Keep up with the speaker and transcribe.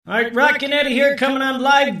All right, Rockin' Eddie here, coming on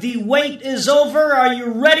live. The wait is over. Are you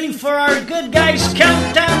ready for our Good Guys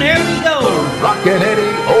Countdown? Here we go. Rockin' Eddie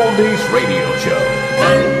Oldies Radio Show.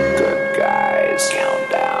 Good Guys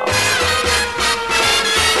Countdown.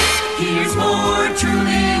 Here's more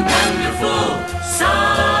truly wonderful,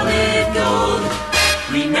 solid gold.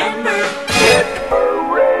 Remember, Hit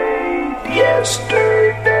parade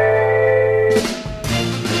yesterday.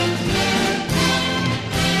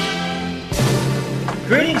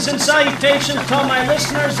 Greetings and salutations to all my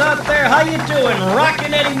listeners out there. How you doing?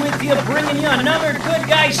 Rockin' Eddie with you, bringing you another Good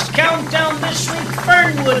Guys Countdown this week,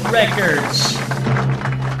 Fernwood Records.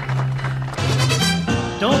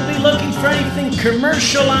 Don't be looking for anything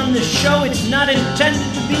commercial on the show. It's not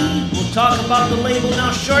intended to be. We'll talk about the label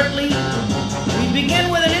now shortly. We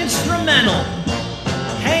begin with an instrumental,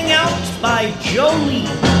 Hang Out by Joe Lee.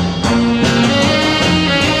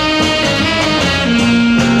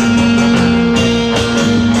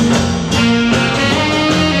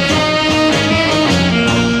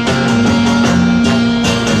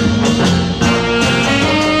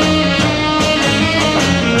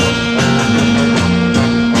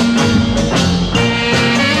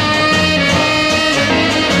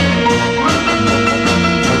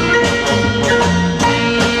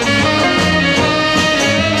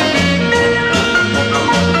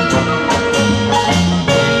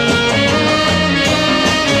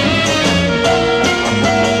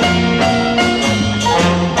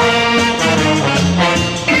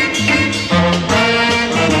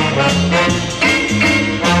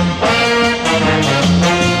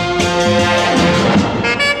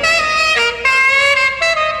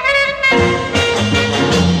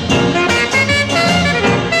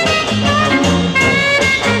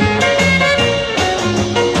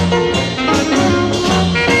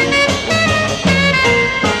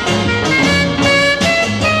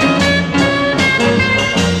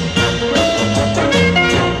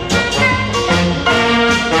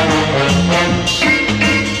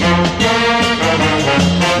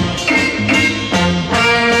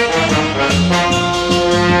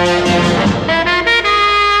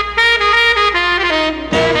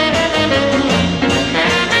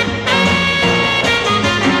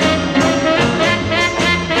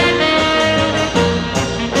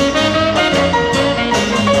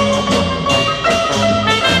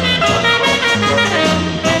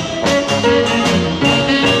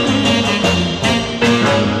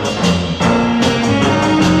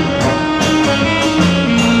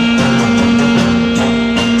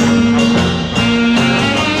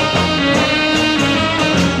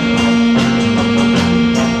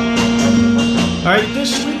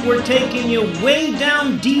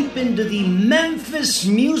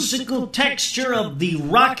 Musical texture of the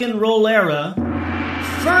rock and roll era,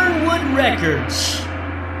 Fernwood Records.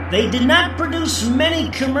 They did not produce many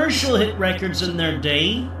commercial hit records in their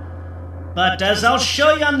day, but as I'll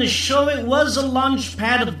show you on the show, it was a launch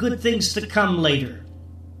pad of good things to come later.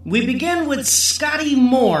 We begin with Scotty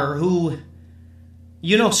Moore, who,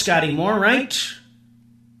 you know Scotty Moore, right?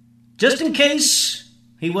 Just in case,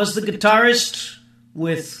 he was the guitarist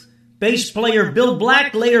with bass player Bill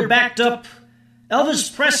Black, later backed up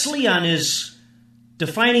Elvis Presley on his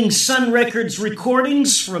Defining Sun Records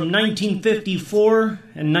recordings from 1954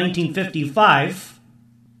 and 1955.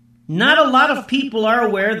 Not a lot of people are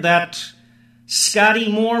aware that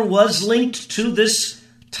Scotty Moore was linked to this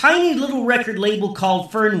tiny little record label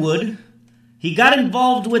called Fernwood. He got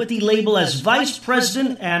involved with the label as vice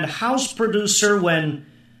president and house producer when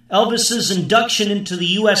Elvis's induction into the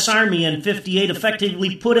U.S. Army in 58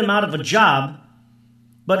 effectively put him out of a job.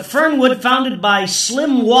 But Fernwood, founded by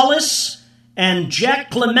Slim Wallace and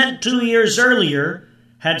Jack Clement 2 years earlier,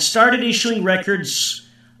 had started issuing records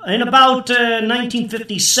in about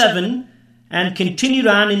 1957 and continued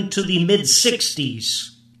on into the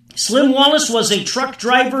mid-60s. Slim Wallace was a truck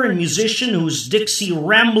driver and musician whose Dixie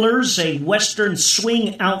Ramblers, a Western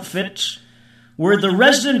swing outfit, were the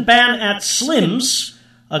resident band at Slim's,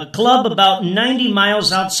 a club about 90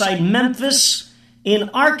 miles outside Memphis in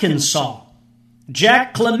Arkansas.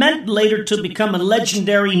 Jack Clement, later to become a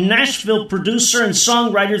legendary Nashville producer and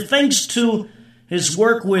songwriter thanks to his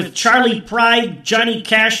work with Charlie Pride, Johnny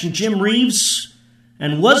Cash, and Jim Reeves,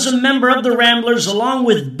 and was a member of the Ramblers along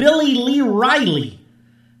with Billy Lee Riley.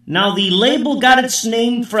 Now, the label got its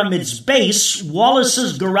name from its base,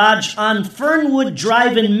 Wallace's Garage on Fernwood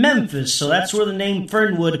Drive in Memphis, so that's where the name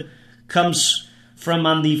Fernwood comes from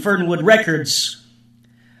on the Fernwood Records.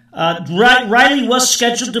 Riley was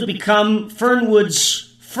scheduled to become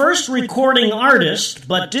Fernwood's first recording artist,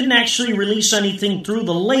 but didn't actually release anything through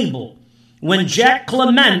the label. When Jack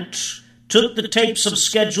Clement took the tapes of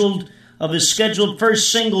scheduled of his scheduled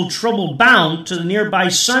first single, Trouble Bound, to the nearby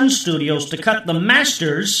Sun Studios to cut the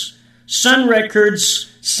masters, Sun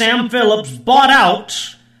Records' Sam Phillips bought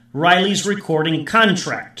out Riley's recording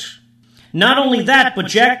contract. Not only that, but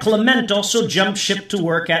Jack Clement also jumped ship to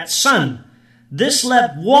work at Sun. This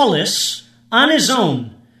left Wallace on his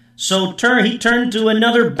own, so he turned to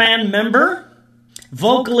another band member,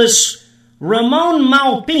 vocalist Ramon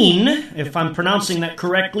Maupin, if I'm pronouncing that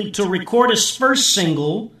correctly, to record his first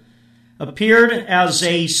single. Appeared as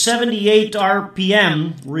a 78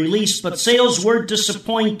 RPM release, but sales were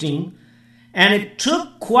disappointing, and it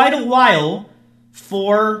took quite a while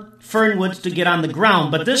for Fernwood to get on the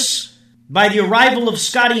ground. But this, by the arrival of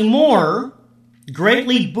Scotty Moore,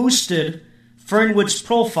 greatly boosted Fernwood's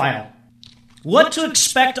profile. What to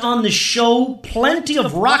expect on the show? Plenty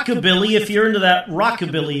of rockabilly, if you're into that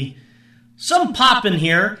rockabilly. Some pop in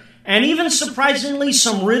here, and even surprisingly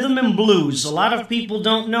some rhythm and blues. A lot of people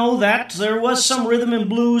don't know that there was some rhythm and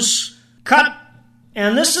blues cut,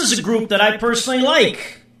 and this is a group that I personally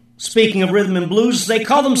like. Speaking of rhythm and blues, they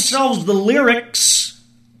call themselves the Lyrics.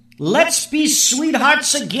 Let's Be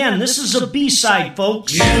Sweethearts Again. This is a B-side,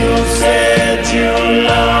 folks. You said you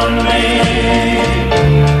loved me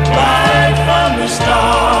right from the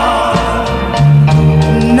start.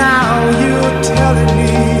 Now you're telling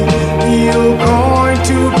me you're going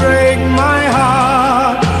to break my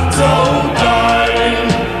heart. So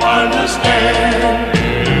darling, understand.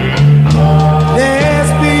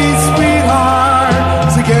 Let's be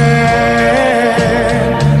sweethearts again.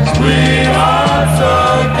 Sweethearts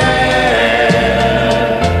again.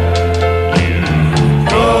 You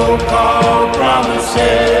broke all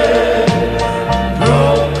promises,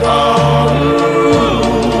 broke all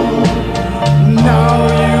rules. Now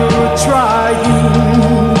you're trying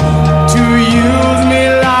to use me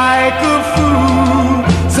like a fool.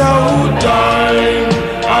 So Darling,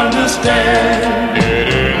 understand.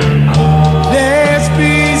 let's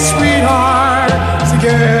be sweethearts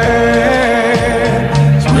again.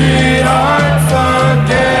 Sweethearts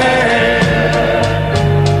again.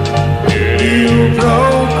 You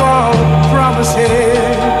broke all promises.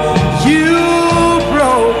 You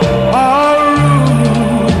broke all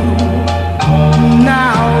rules.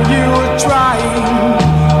 Now you're trying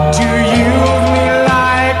to use me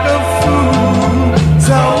like a fool.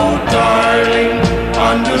 So Darling,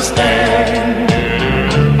 understand.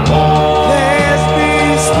 let's be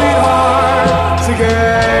sweethearts again.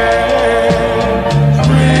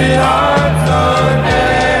 Sweethearts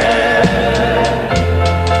again.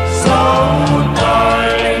 So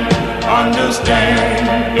darling, understand.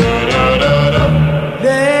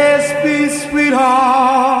 Let's be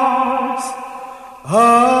sweethearts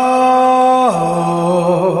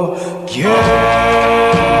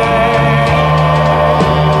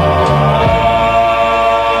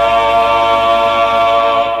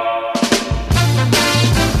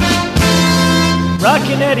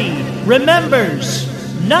Rockin' Eddie remembers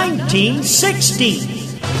 1960.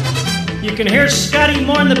 You can hear Scotty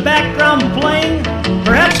Moore in the background playing,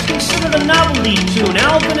 perhaps considered a novelty tune,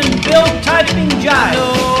 Alvin and Bill typing jive.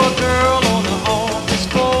 know a girl on the office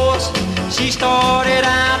force. She started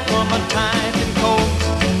out from a typing course.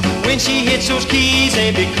 When she hits those keys,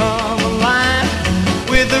 they become alive.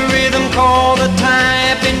 With a rhythm called a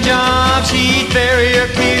typing job, she's very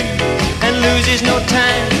acute and loses no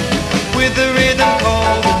time. With a rhythm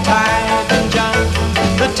called the typing job,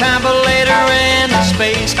 the tabulator and the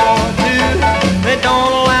space bar too. They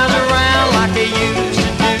don't lounge around like they used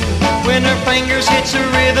to do. When her fingers hits a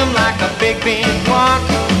rhythm like a big big clock,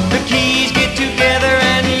 the keys get together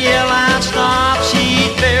and yell out stop.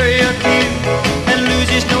 She's very acute and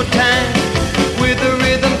loses no time. With a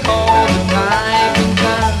rhythm called the typing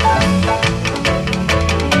job.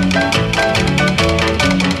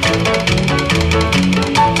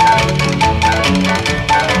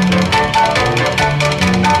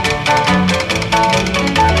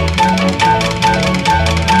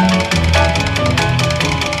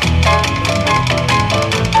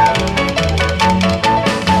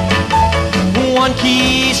 One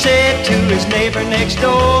key said to his neighbor next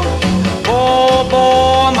door, "Oh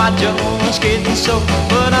boy, my joint's getting sore,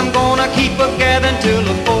 but I'm gonna keep a gathering till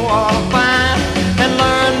the 4 or 5 and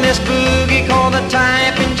learn this boogie called the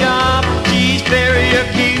typing job." She's very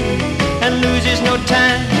acute and loses no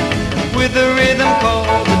time with the rhythm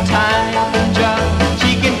called the typing job.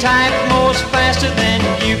 She can type most faster than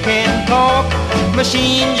you can talk.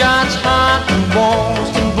 Machine jots hot and walls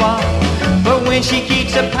and block. But when she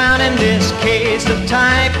keeps a pounding this case of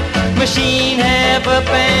type, machine half up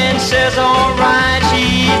and says alright.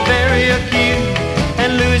 She's very acute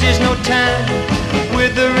and loses no time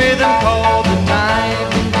with the rhythm called the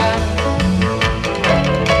typing job.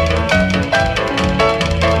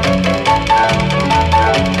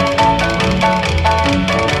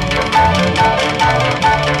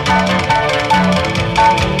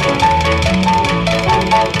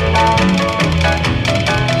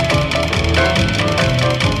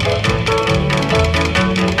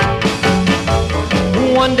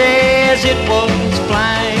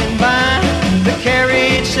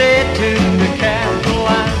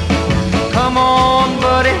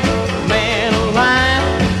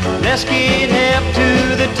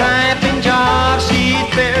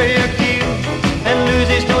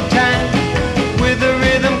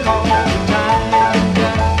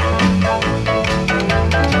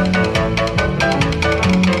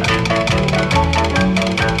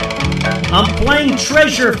 I'm playing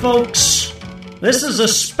Treasure, folks. This is a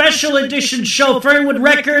special edition show. Fernwood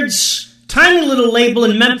Records, tiny little label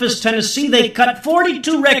in Memphis, Tennessee. They cut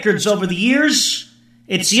 42 records over the years.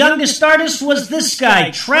 Its youngest artist was this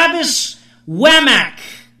guy, Travis Wamack,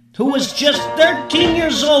 who was just 13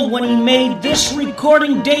 years old when he made this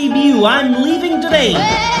recording debut, I'm Leaving Today.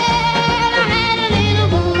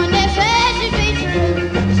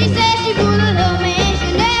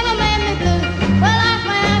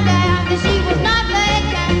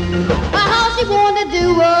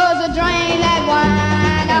 Was a drain that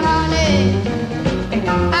wine, honey.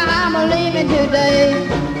 I'm leaving today.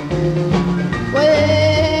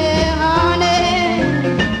 Well, honey,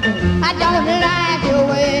 I don't like your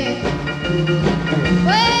way.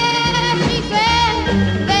 Well, she said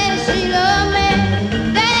that she loved me,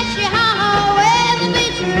 that she always be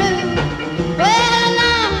true. Well,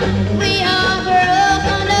 now we are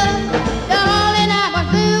broken up, darling, I was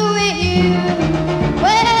through with you.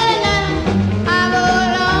 Well,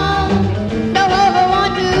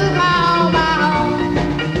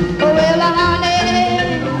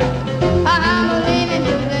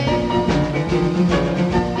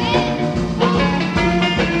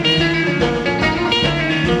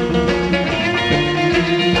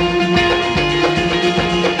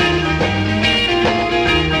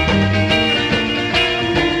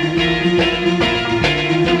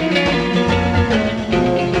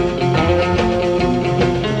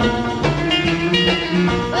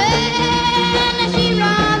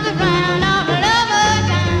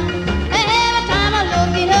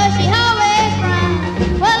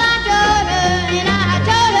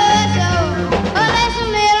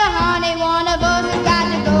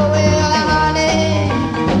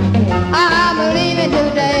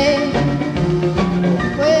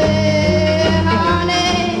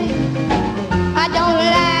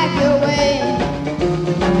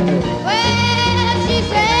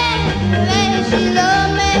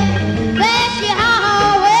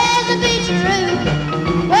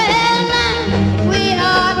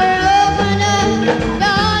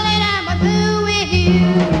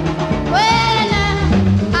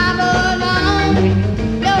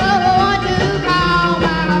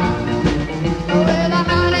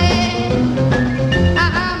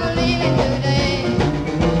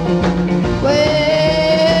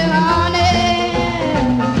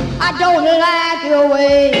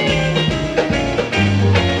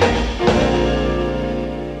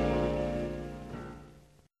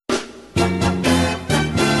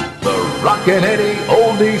 Rockin' Eddie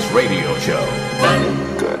Oldies Radio Show.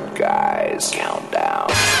 Good Guys Countdown.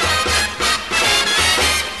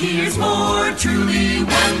 Here's more truly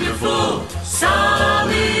wonderful,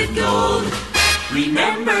 solid gold.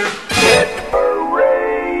 Remember, Hit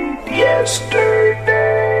Parade yesterday.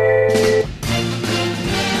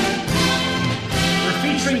 We're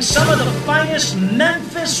featuring some of the finest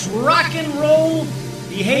Memphis rock and roll,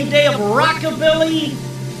 the heyday of rockabilly.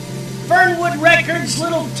 Fernwood Records,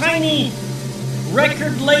 little tiny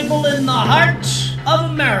record label in the heart of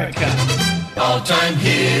America. all-time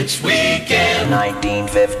hits weekend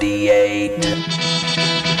 1958.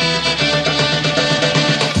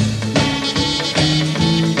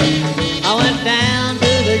 I went down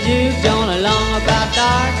to the juke joint along about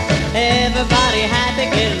dark. Everybody had to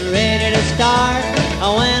get ready to start. I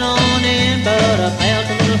went on in, but I felt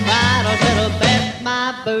a little fright. I said, I bet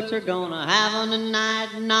my boots are gonna have on tonight.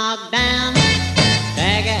 Knock down,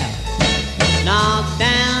 tag out. Knock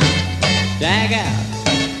down, tag out.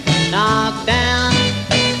 Knock down,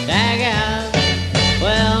 tag out.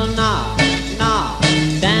 Well, knock,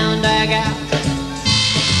 down, tag out.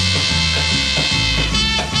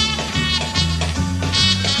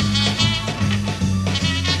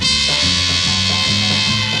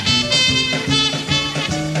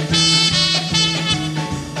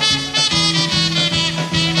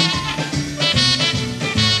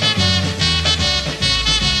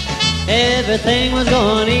 Everything was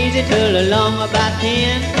going easy till along about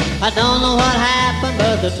 10. I don't know what happened,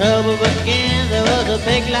 but the trouble began. There was a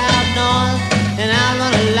big loud noise, and out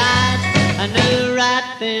on the lights, I knew right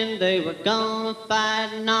then they were gonna fight.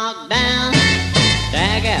 Knock down,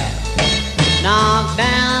 tag out. Knock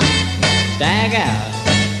down, tag out.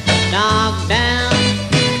 Knock down,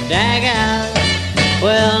 tag out.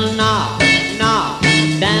 Well, knock,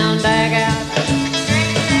 down, tag out.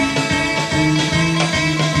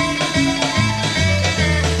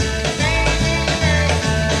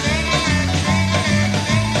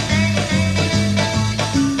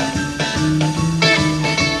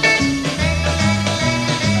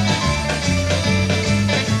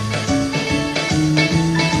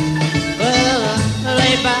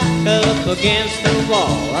 against the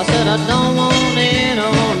wall. I said I don't want in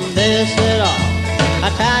on this at all. I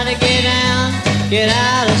tried to get down, get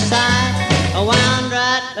out of sight. I wound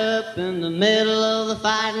right up in the middle of the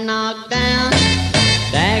fight, knocked down,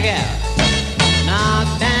 dag out,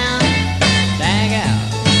 knocked down, dag out,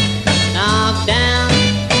 knocked down,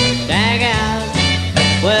 dag out.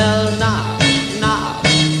 Well, knock, knock,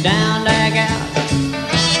 down, dag out.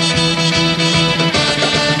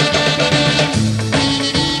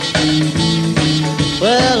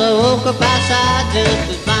 Well, I woke up outside just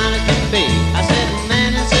as fine as could be. I said,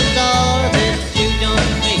 man, it's a dollar that you don't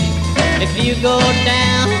need. If you go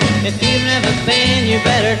down, if you've never been, you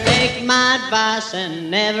better take my advice and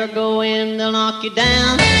never go in. They'll knock you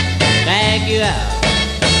down, drag you out,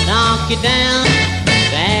 knock you down,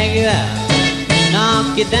 drag you out,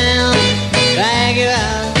 knock you down, drag you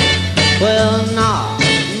out. Well, knock,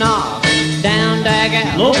 knock, down, drag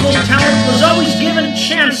out. Local talent was always given a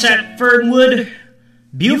chance at Fernwood.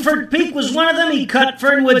 Buford Peak was one of them. He cut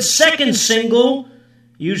Fernwood's second single,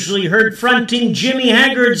 usually heard fronting Jimmy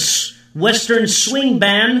Haggard's Western Swing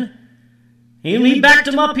Band. He backed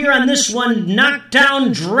him up here on this one,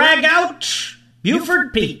 Knockdown, Drag Out,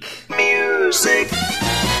 Buford Peak. Music.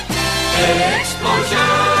 Explosion.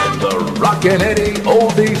 The Rockin' Eddie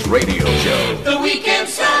Oldies Radio Show. The weekend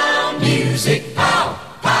sound. Music. Pow,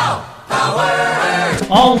 pow, power.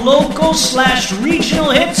 All local/regional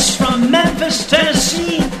hits from Memphis,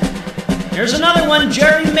 Tennessee. Here's another one,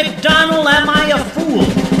 Jerry McDonald, Am I a Fool?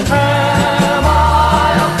 Am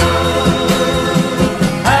I a fool?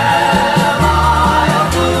 Am I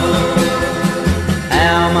a fool?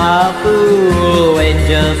 Am I a fool, waiting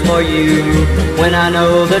just for you, when I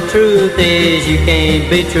know the truth is you can't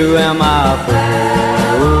be true? Am I a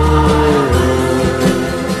fool?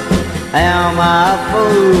 Am I a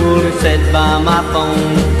fool who sits by my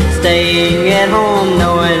phone, staying at home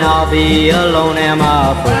knowing I'll be alone? Am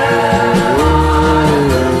I a fool?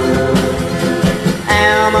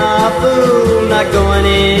 Am I a fool not going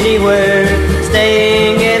anywhere,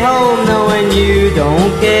 staying at home knowing you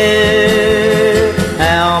don't care?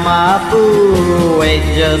 Am I a fool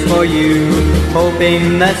waiting just for you,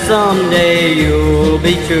 hoping that someday you'll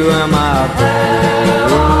be true? Am I a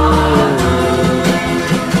fool?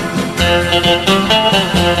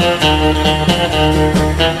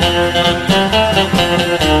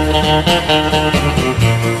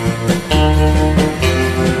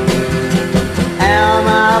 Am I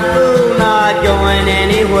a fool not going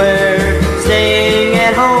anywhere, staying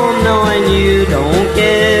at home knowing you don't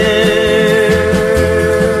care?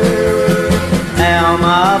 Am I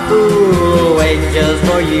a fool waiting just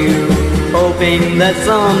for you, hoping that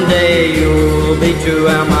someday you'll be true?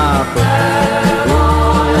 Am I a fool?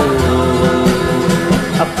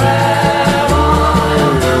 A fool.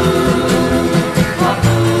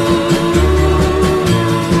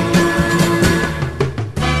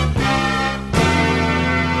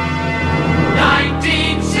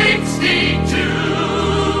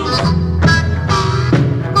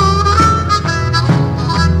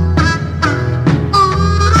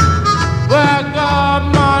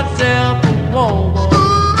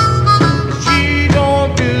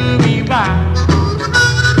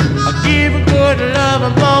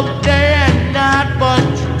 'em both day and night, but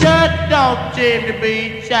you just don't seem to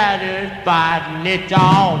be satisfied, and it's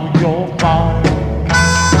all your fault.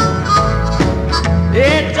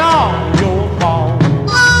 It's all your fault.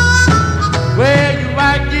 Well, you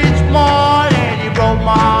acted smart and you broke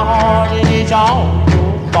my heart, and it's all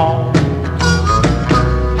your fault.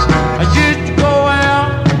 I used to go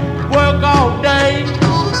out, work all day,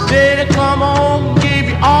 then I come home and give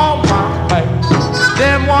you all my pay.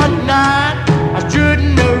 Then one night I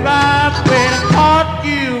shouldn't arrive when I caught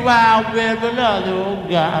you out with another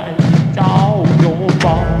guy. It's all your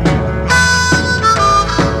fault.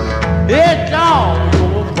 It's all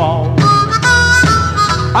your fault.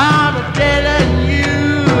 I'm telling you,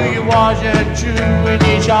 you wasn't true, and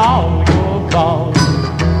it's all your fault.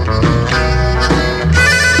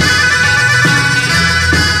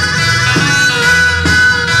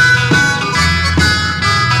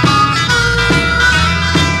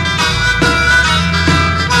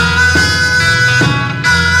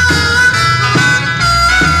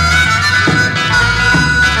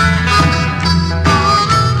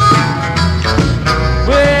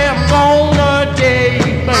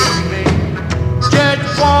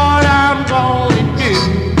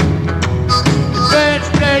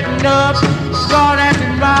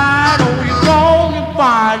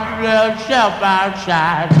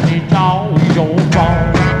 Outside, it's all your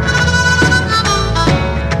fault.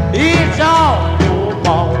 It's all your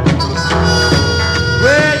fault.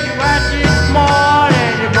 Well, you acted smart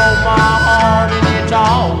and you broke my heart.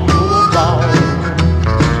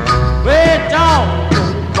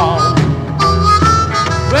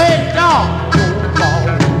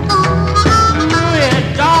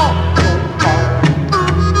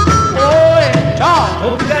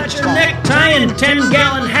 got your necktie and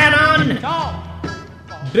 10-gallon hat on?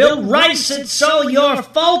 Bill Rice, It's All Your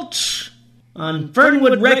Fault on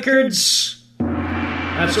Fernwood Records.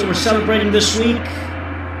 That's what we're celebrating this week.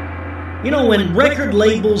 You know, when record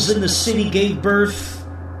labels in the city gave birth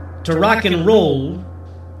to rock and roll,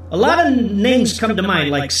 a lot of names come to mind,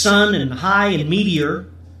 like Sun and High and Meteor.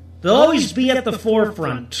 They'll always be at the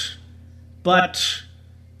forefront. But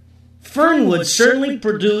Fernwood certainly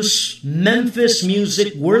produced Memphis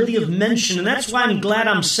music worthy of mention, and that's why I'm glad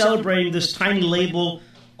I'm celebrating this tiny label,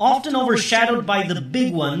 often overshadowed by the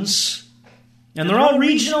big ones. And they're all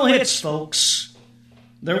regional hits, folks.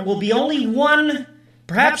 There will be only one,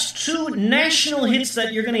 perhaps two national hits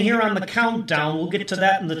that you're going to hear on the countdown. We'll get to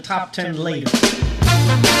that in the top 10 later.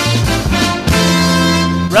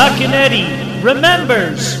 Rockin' Eddie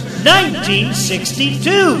remembers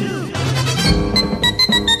 1962.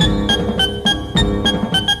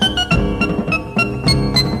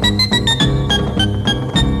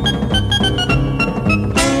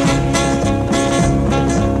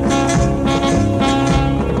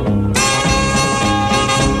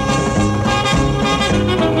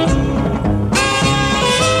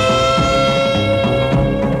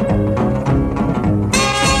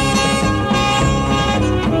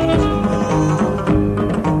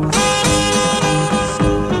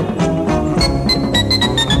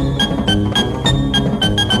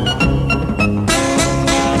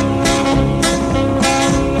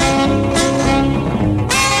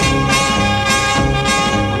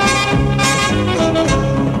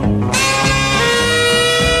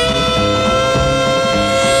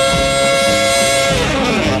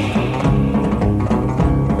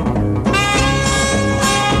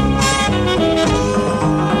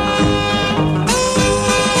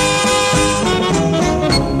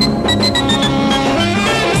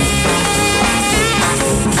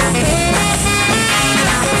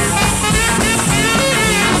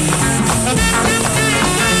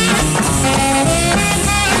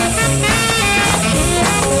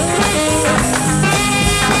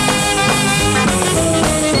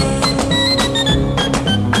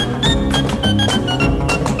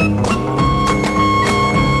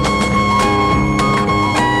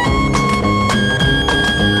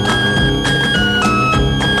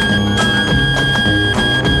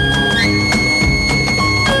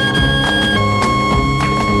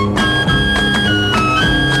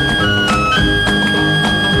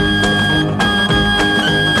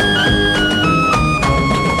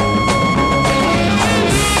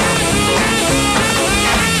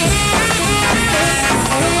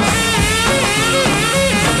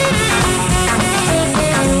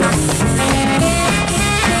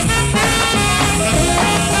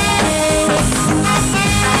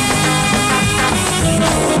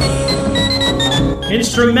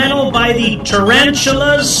 Instrumental by the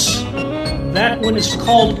Tarantulas. That one is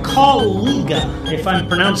called Call-Liga, if I'm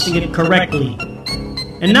pronouncing it correctly.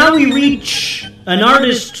 And now we reach an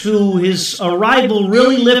artist who his arrival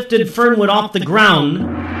really lifted Fernwood off the ground.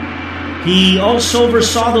 He also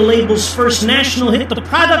oversaw the label's first national hit, the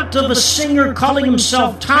product of a singer calling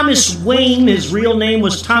himself Thomas Wayne. His real name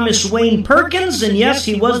was Thomas Wayne Perkins, and yes,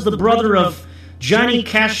 he was the brother of Johnny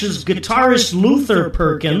Cash's guitarist Luther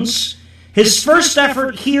Perkins. His first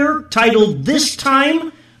effort here, titled This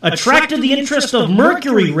Time, attracted the interest of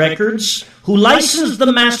Mercury Records, who licensed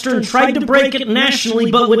the master and tried to break it nationally,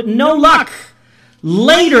 but with no luck.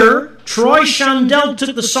 Later, Troy Shondell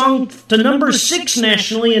took the song to number 6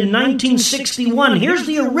 nationally in 1961. Here's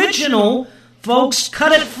the original, folks,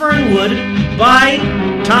 cut at Fernwood by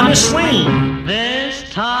Thomas Wayne. This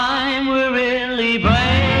time we're really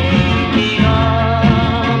breaking up.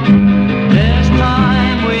 This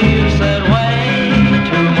time we said way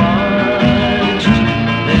too much.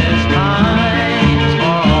 This time's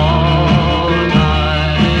for all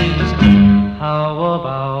times. How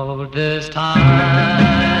about this time?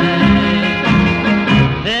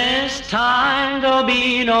 This time there'll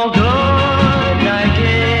be no good night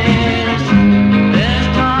kiss. This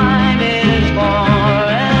time is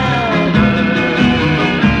forever.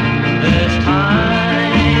 This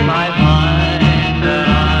time I find that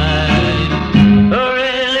I'm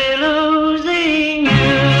really losing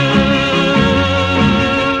you.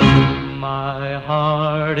 My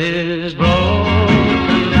heart is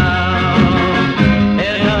broken now.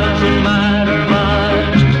 It doesn't matter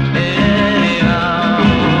much anyhow,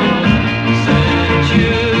 since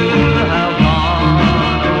you have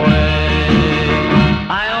gone away.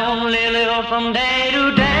 I only live from day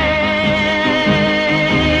to day.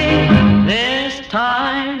 This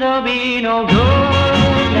time there'll be no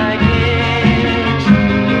good night kiss.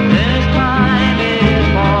 This time is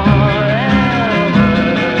forever.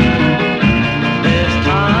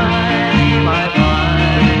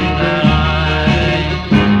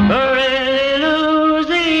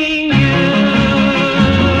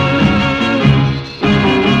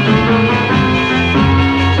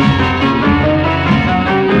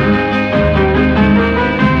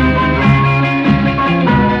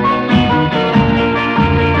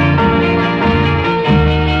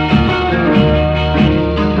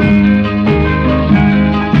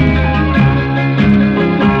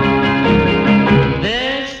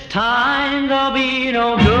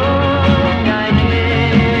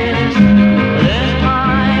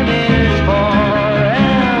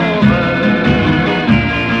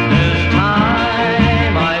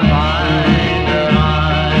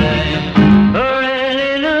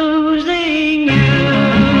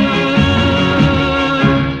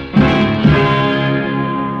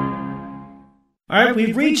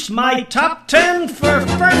 reached my top 10 for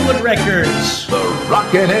Fernwood Records. The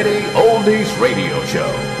Rockin' Eddie Oldies Radio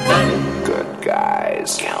Show. Good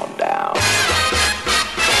Guys Countdown.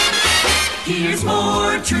 Here's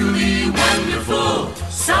more truly wonderful,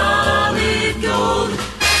 solid gold.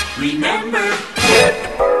 Remember,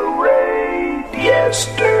 Hit Parade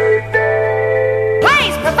yesterday.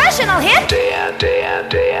 Plays professional hit. Dan.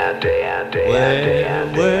 Where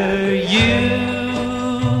were you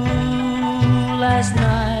last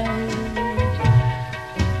night,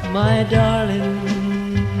 my darling?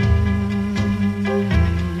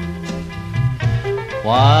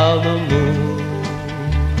 While the moon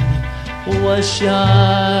was shining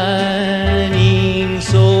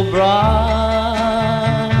so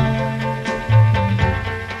bright,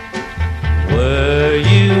 were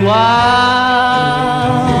you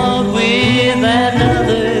out with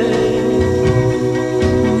another,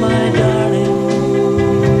 my darling?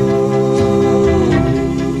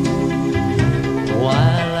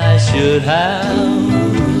 While I should have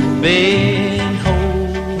been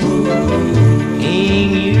holding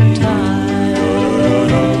you tight,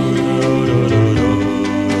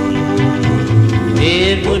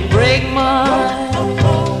 it would break my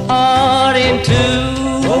heart in two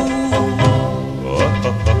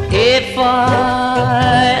if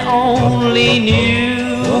I only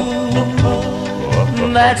knew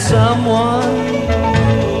that someone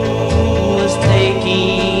was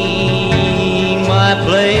taking my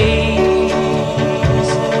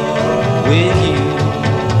place with you.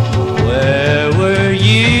 Where were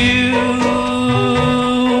you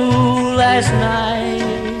last night,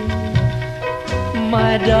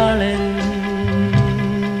 my darling?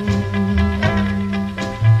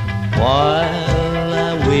 While I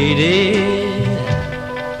waited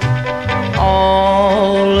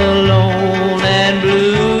all alone and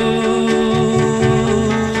blue,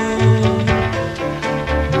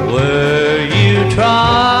 were you trying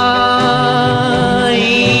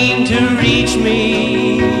to reach me,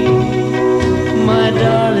 my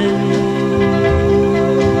darling?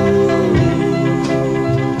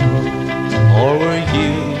 Or were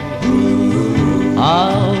you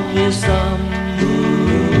out with somebody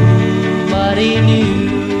new?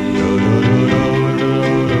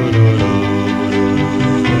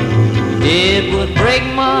 It would break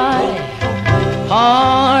my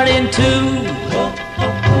heart in two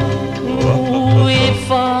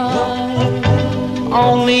if I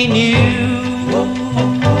only knew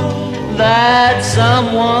that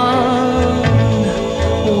someone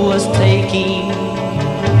was taking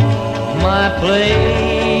my place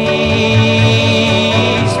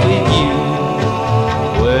with you.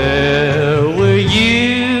 Where were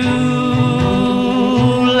you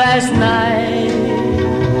last night,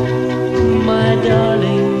 my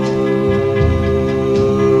darling?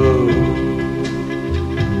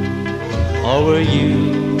 Or were you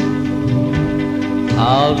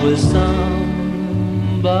out with somebody?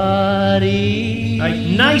 A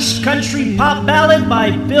nice country pop ballad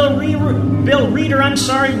by Bill Reeder.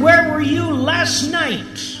 Where were you last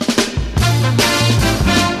night?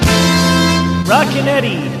 Rockin'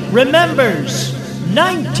 Eddie remembers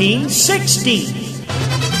 1960.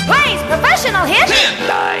 Plays professional hit.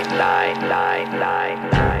 9.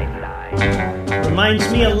 Reminds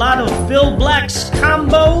me a lot of Bill Black's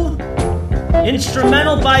Combo.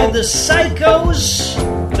 Instrumental by the Psychos.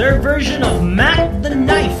 Their version of Mac the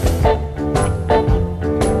Knife.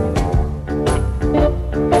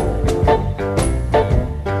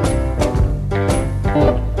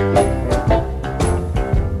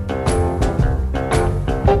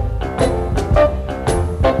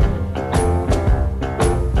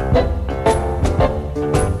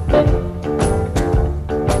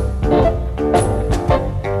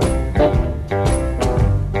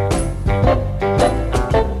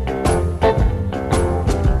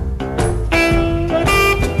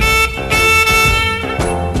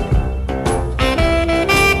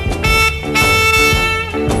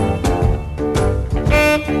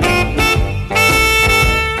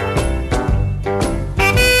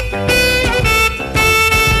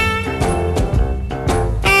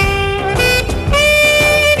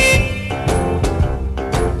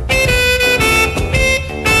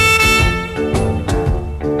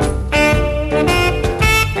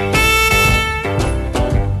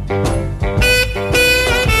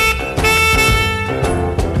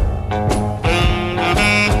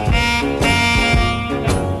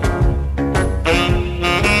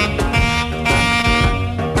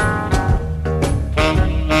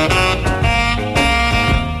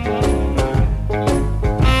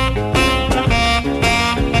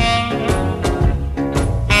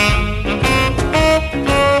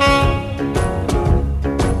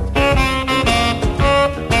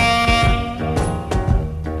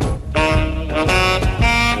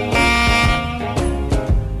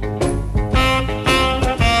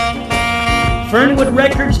 Fernwood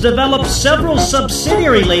Records developed several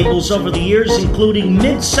subsidiary labels over the years, including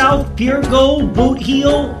Mid-South, Pure Gold, Boot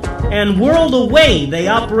Heel, and World Away. They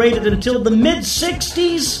operated until the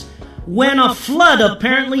mid-60s, when a flood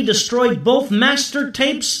apparently destroyed both master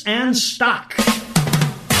tapes and stock. The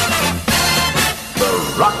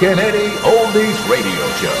Rockin' Eddie Oldies Radio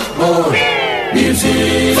Show. More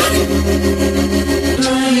music.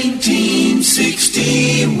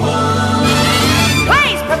 1961.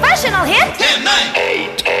 Plays professional hit. 10, 9,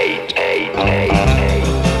 8, 8, 8, 8, 8.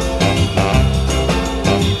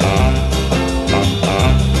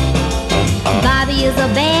 Bobby is a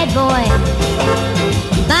bad boy.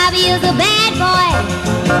 Bobby is a bad boy.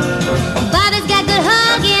 Bobby's got good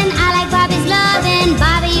hugging. I like Bobby's loving.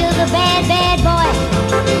 Bobby is a bad, bad boy.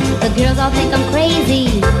 The girls all think I'm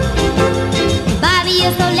crazy. Bobby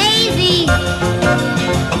is so lazy.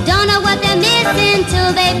 Don't know what they're missing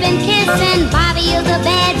till they've been kissing. Bobby is a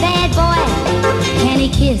bad, bad boy. Can he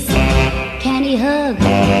kiss? Can he hug?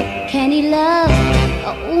 Can he love?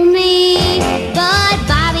 Oh, me. But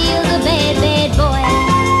Bobby is a bad, bad boy.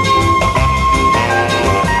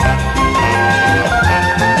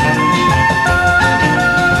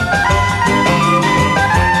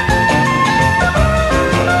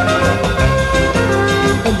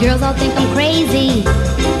 Girls all think I'm crazy.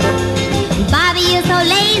 Bobby is so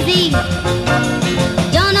lazy.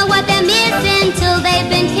 Don't know what they're missing till they've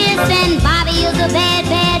been kissing. Bobby is a bad,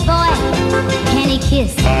 bad boy. Can he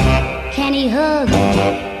kiss? Can he hug?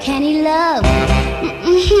 Can he love?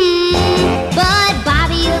 But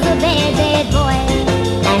Bobby is a bad, bad boy.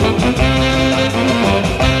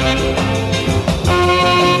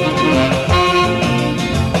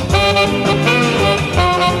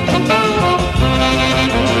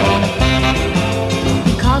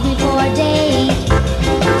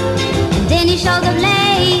 Shows up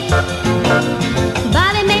late.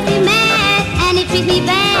 Bobby makes me mad and he treats me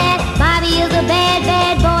bad. Bobby is a bad,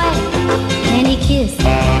 bad boy. Can he kiss?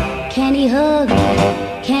 Can he hug?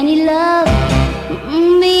 Can he love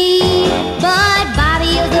me? But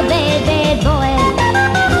Bobby is a bad, bad boy.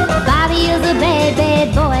 Bobby is a bad,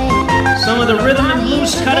 bad boy. Some of the rhythm and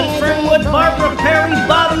blues cut at Fernwood. Barbara Perry.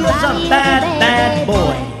 Bobby is a bad, bad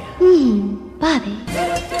boy. Bobby.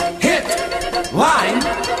 hit, line,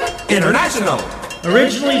 international.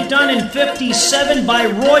 Originally done in 57 by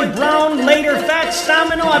Roy Brown, later Fats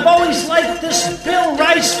Domino. I've always liked this Bill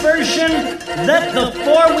Rice version, Let the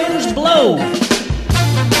Four Winds Blow.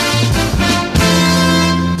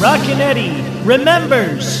 Rockin' Eddie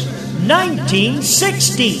remembers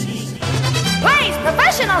 1960. Plays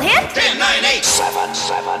professional hit. 10, 9, 8, 7,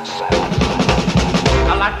 7, 7.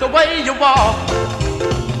 I like the way you walk.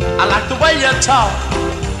 I like the way you talk.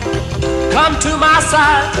 Come to my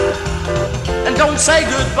side and don't say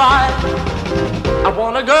goodbye. I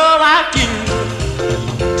want a girl like you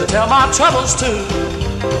to tell my troubles to.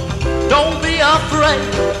 Don't be afraid.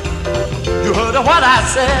 You heard of what I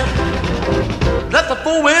said. Let the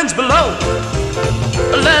four winds blow.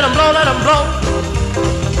 Let them blow, let them blow.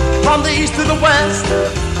 From the east to the west,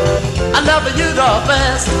 I love you the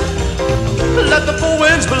best. Let the four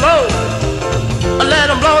winds blow. Let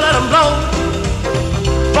them blow, let them blow.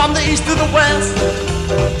 From the east to the west,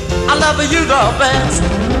 I love you the best.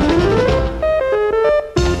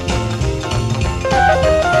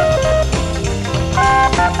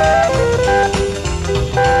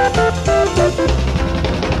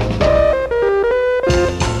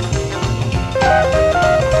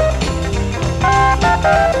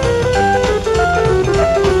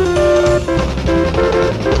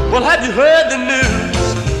 Well, have you heard the news?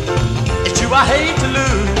 It's you I hate to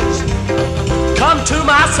lose. Come to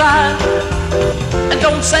my side and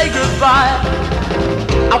don't say goodbye.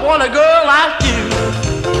 I want a girl like you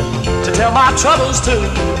to tell my troubles to.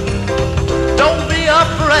 Don't be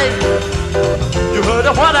afraid. You heard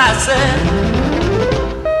of what I said.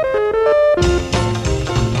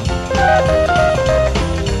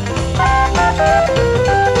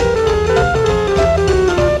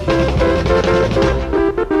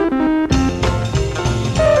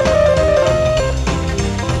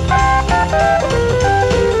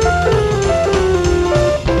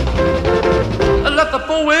 Let the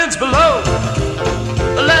four winds blow.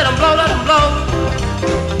 Let them blow, let them blow.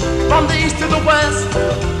 From the east to the west,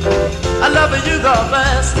 I love you the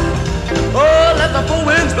best. Oh, let the four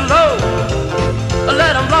winds blow.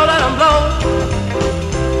 Let them blow, let them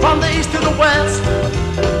blow. From the east to the west,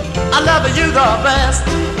 I love you the best.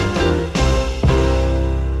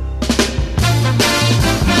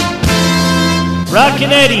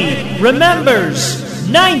 Rockin' Eddie remembers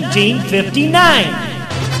 1959.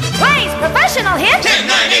 Plays professional hit. 10,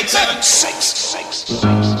 9, 8, 7, 6, 6, 6.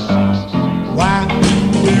 Why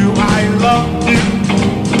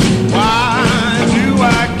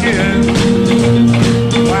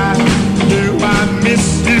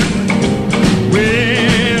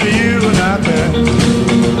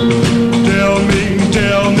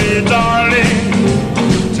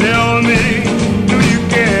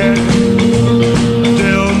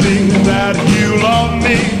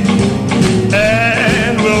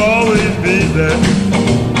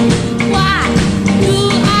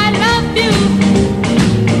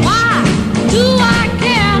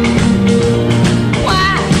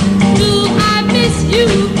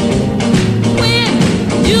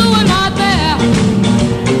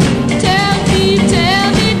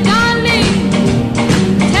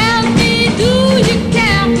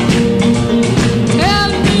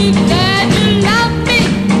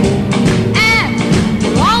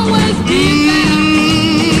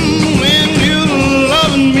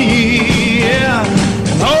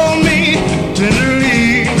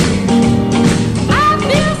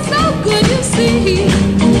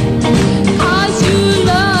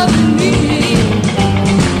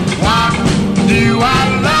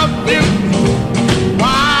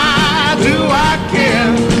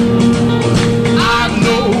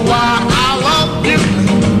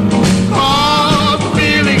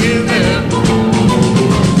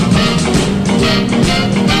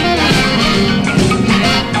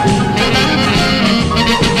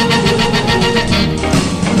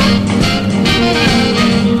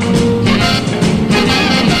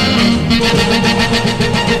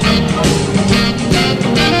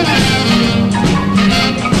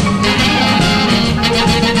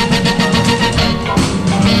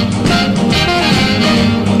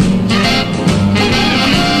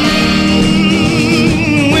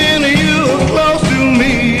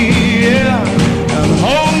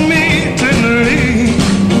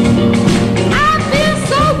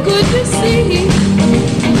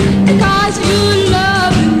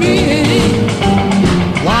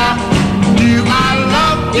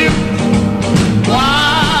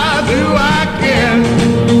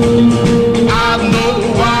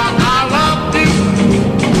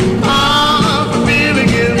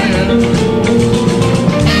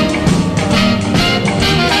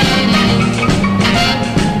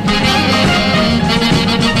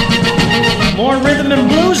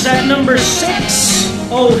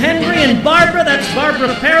Barbara, that's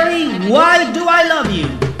Barbara Perry. Why Do I Love You?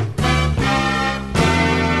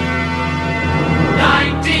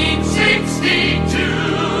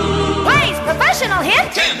 1962. Plays professional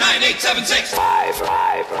hit. 10, 9, 8, 7, 6.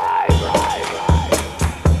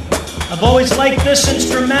 I've always liked this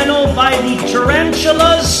instrumental by the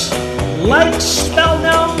Tarantulas, like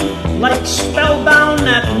Spellbound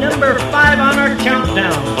at number 5 on our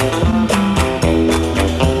countdown.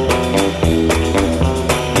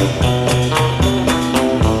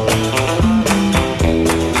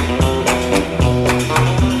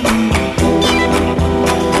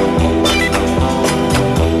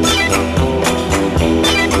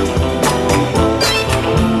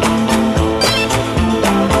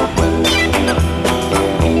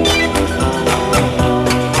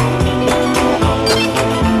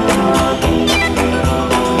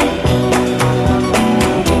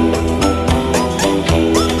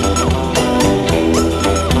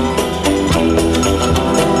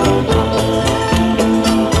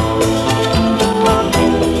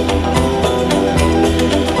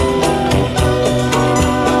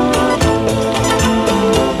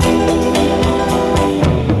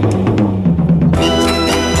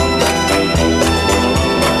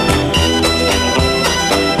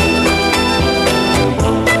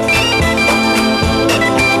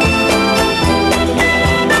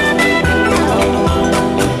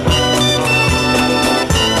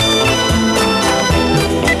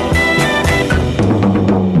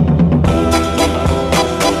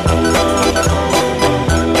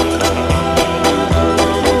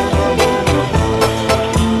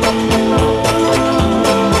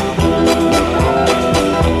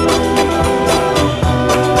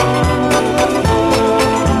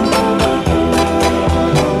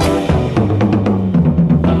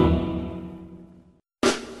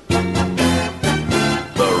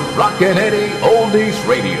 Rockin' Eddie Oldies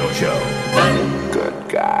Radio Show. Good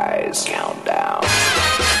Guys Countdown.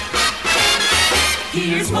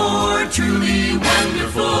 Here's more truly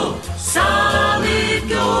wonderful, solid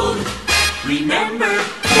gold. Remember,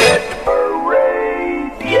 Hit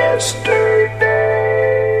Parade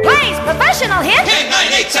yesterday. Plays professional hit. 10,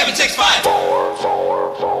 9, 8, 7, 6, 5. 4,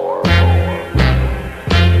 4, 4.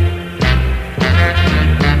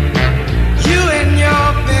 You and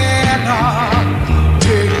your fella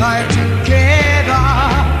take life together.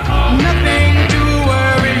 Nothing to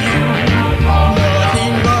worry you,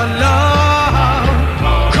 nothing but love.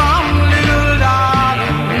 Come, little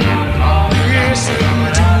darling, listen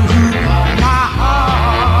to my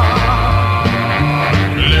heart.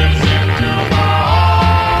 Listen to my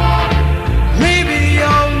heart. Maybe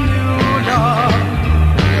your new love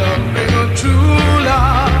will bring a true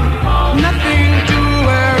love. Nothing to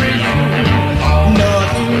worry you,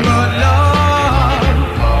 nothing but love.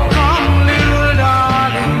 Come, little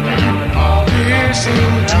darling, listen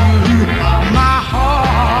to my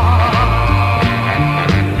heart.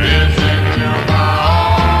 Listen to my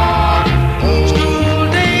heart. School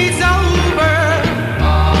days over,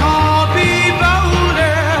 I'll be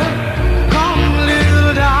bolder. Come,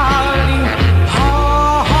 little darling, ha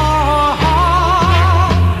ha ha.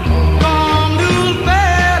 Come, little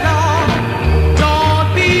fella, don't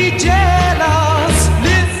be jealous.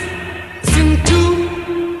 Listen to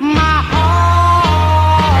my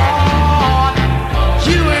heart.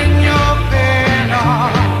 You and your fella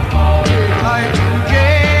take life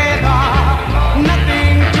together.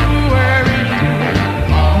 Nothing to worry you,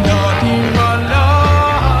 nothing but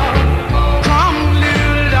love. Come,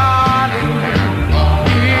 little darling,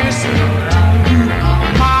 listen to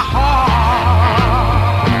my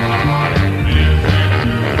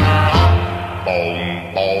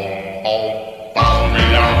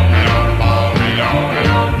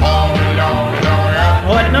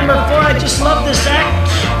Oh, at number 4, I just love this act.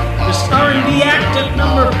 This R&B act at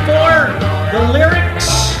number 4. The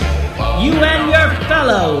lyrics, You and Your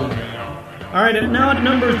Fellow. All right, now at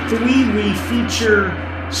number 3, we feature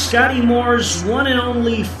Scotty Moore's one and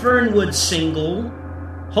only Fernwood single,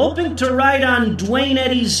 hoping to ride on Dwayne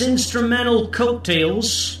Eddy's instrumental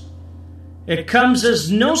coattails. It comes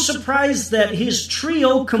as no surprise that his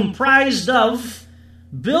trio comprised of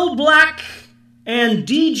Bill Black and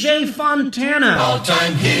DJ Fontana.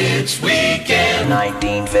 all-time hits weekend.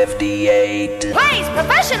 1958. Plays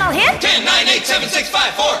professional hit. 10, 9, 8, 7, 6,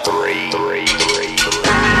 5, 4. 3, 3,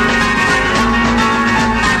 3.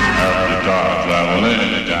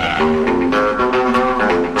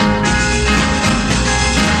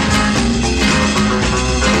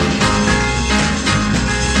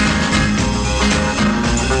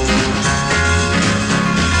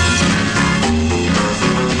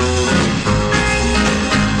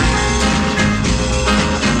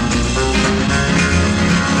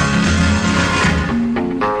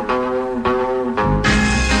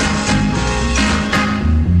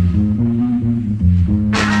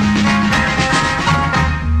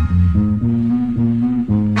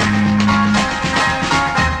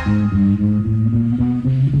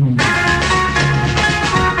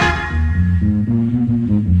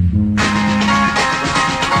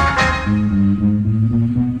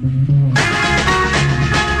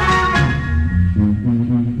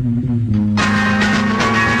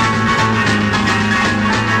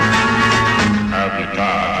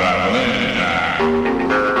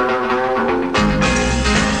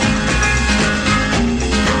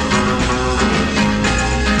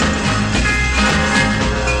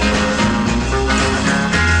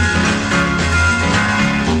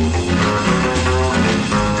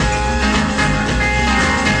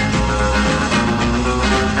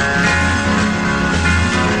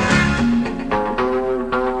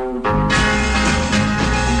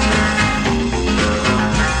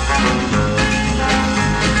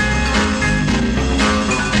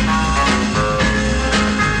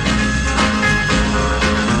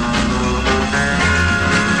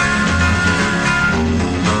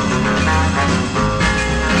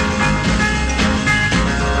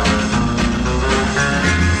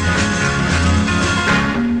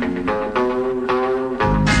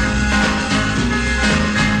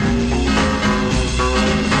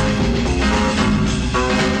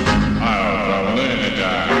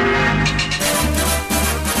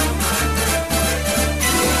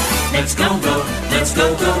 Let's go,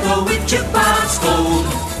 go with Jukebox Gold.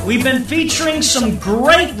 We've been featuring some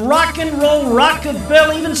great rock and roll,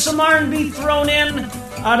 rockabilly, even some R&B thrown in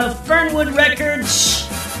out of Fernwood Records.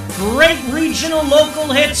 Great regional,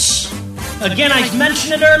 local hits. Again, I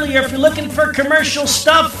mentioned it earlier, if you're looking for commercial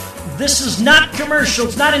stuff, this is not commercial.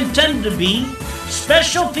 It's not intended to be.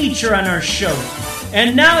 Special feature on our show.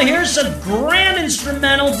 And now here's a grand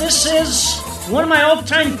instrumental. This is one of my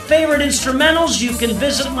all-time favorite instrumentals. You can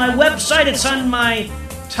visit my website. It's on my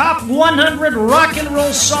top 100 rock and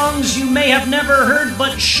roll songs you may have never heard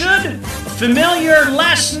but should. Familiar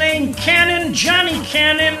last name Cannon, Johnny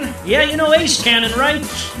Cannon. Yeah, you know Ace Cannon, right?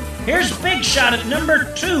 Here's Big Shot at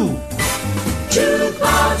number 2.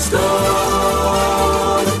 Jukebox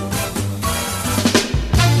Gold.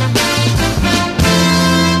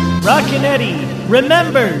 Rockin' Eddie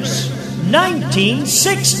remembers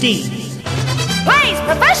 1960. Plays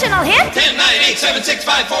professional hit. 10, 9, 8, 7, 6,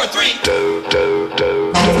 5, 4, 3.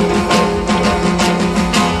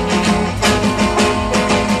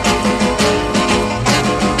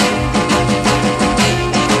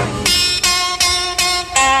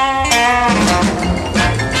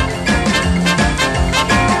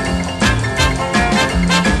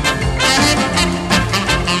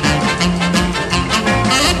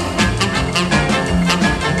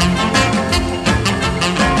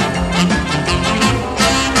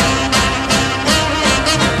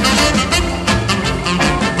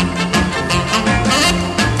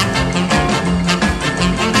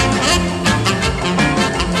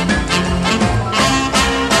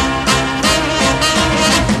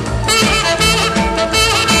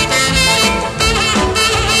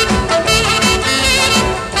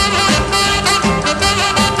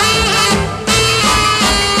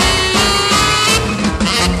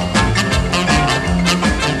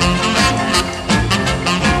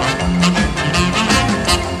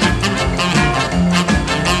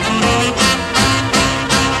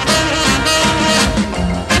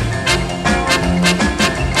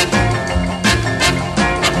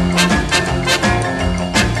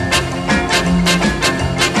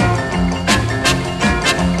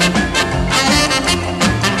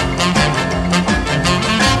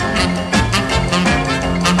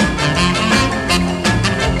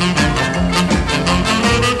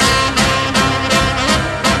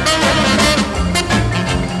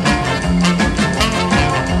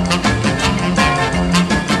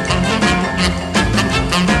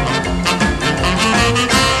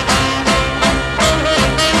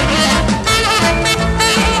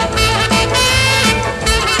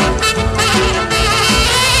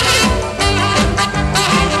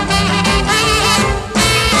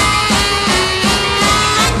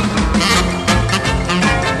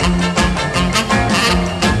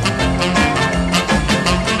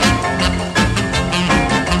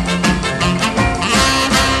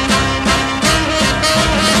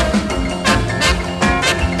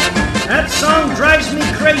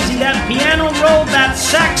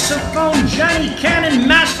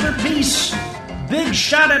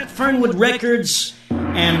 Fernwood Records,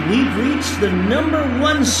 and we've reached the number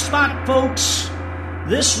 1 spot, folks.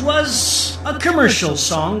 This was a commercial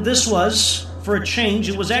song. This was, for a change,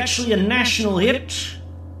 it was actually a national hit.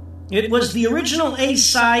 It was the original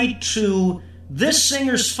A-side to this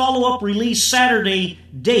singer's follow-up release Saturday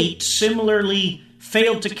date, similarly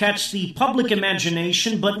failed to catch the public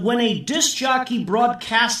imagination, but when a disc jockey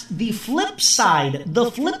broadcast the flip side,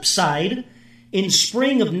 in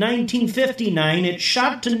spring of 1959, it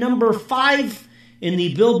shot to number 5 in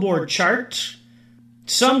the Billboard chart.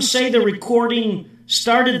 Some say the recording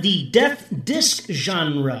started the death disc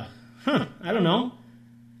genre. I don't know.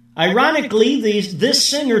 Ironically, this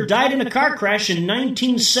singer died in a car crash in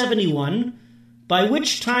 1971, by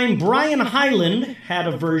which time Brian Hyland had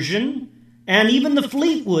a version, and even the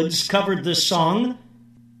Fleetwoods covered this song,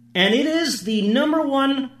 and it is the number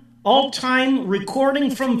 1 all-time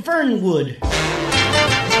recording from Fernwood.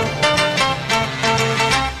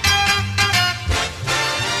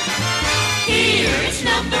 Here is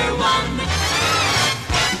number 1.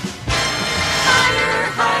 Higher,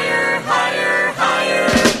 higher, higher, higher.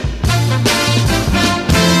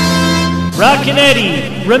 Rockin'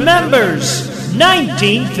 Eddie remembers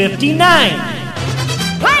 1959.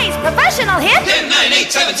 Plays professional hit. 10, 9,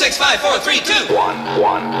 8, 7, 6, 5, 4, 3, 2.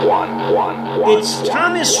 1. It's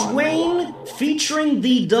Thomas Wayne featuring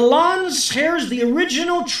the DeLons. Here's the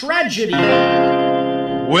original Tragedy.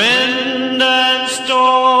 Wind and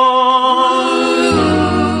storm,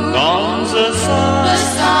 dawn's the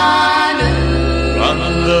sun,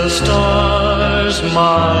 run the stars,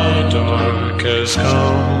 my dark has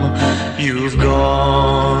come. You've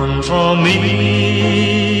gone from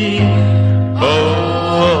me.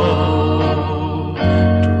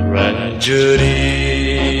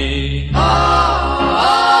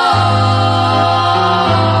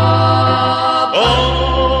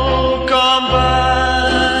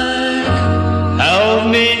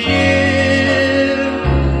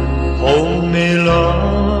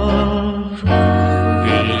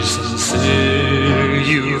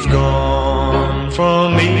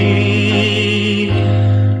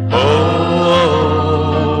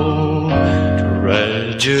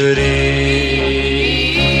 tragedy.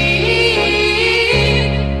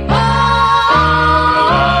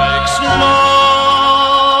 Like smoke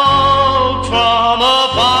from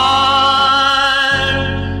a fire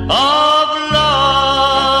of love.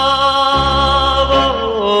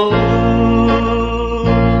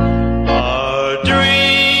 Our dreams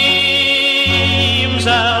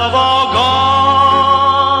have all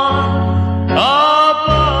gone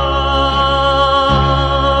above.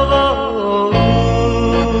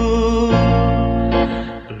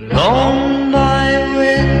 Blown by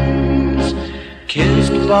winds,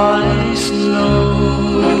 kissed by snow,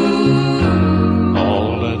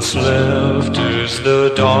 all that's left is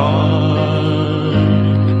the dark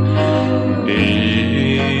below.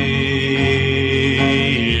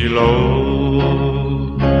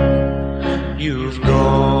 You've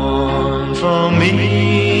gone from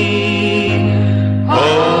me,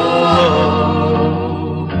 oh,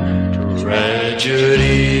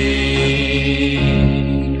 tragedy.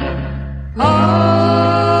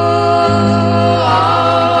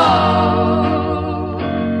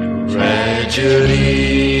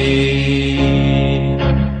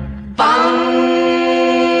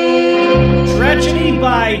 Tragedy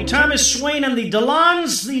by Thomas Swain and the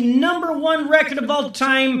Delons, the #1 record of all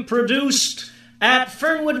time, produced at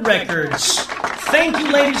Fernwood Records. Thank you,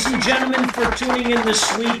 ladies and gentlemen, for tuning in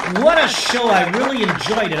this week. What a show. I really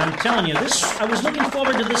enjoyed it. I'm telling you, I was looking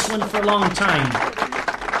forward to this one for a long time.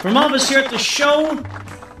 From all of us here at the show,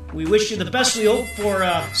 we wish you the best. We hope for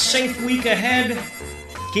a safe week ahead.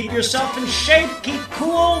 Keep yourself in shape. Keep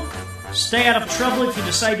cool. Stay out of trouble. If you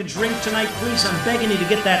decide to drink tonight, please, I'm begging you to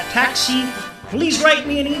get that taxi. Please write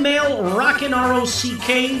me an email, rockin,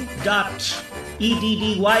 ROCK.EDDY.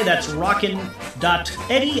 That's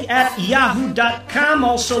rockin.eddie@yahoo.com.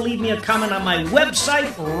 Also, leave me a comment on my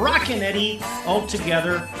website,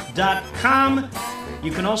 rockineddyaltogether.com.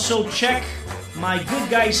 You can also check my Good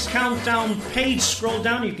Guys Countdown page. Scroll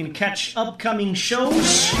down. You can catch upcoming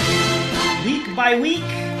shows week by week.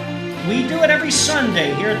 We do it every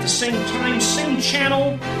Sunday here at the same time, same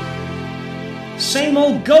channel. Same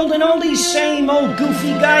old golden oldies, same old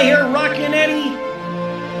goofy guy here, Rockin' Eddie.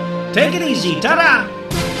 Take it easy. Ta-da!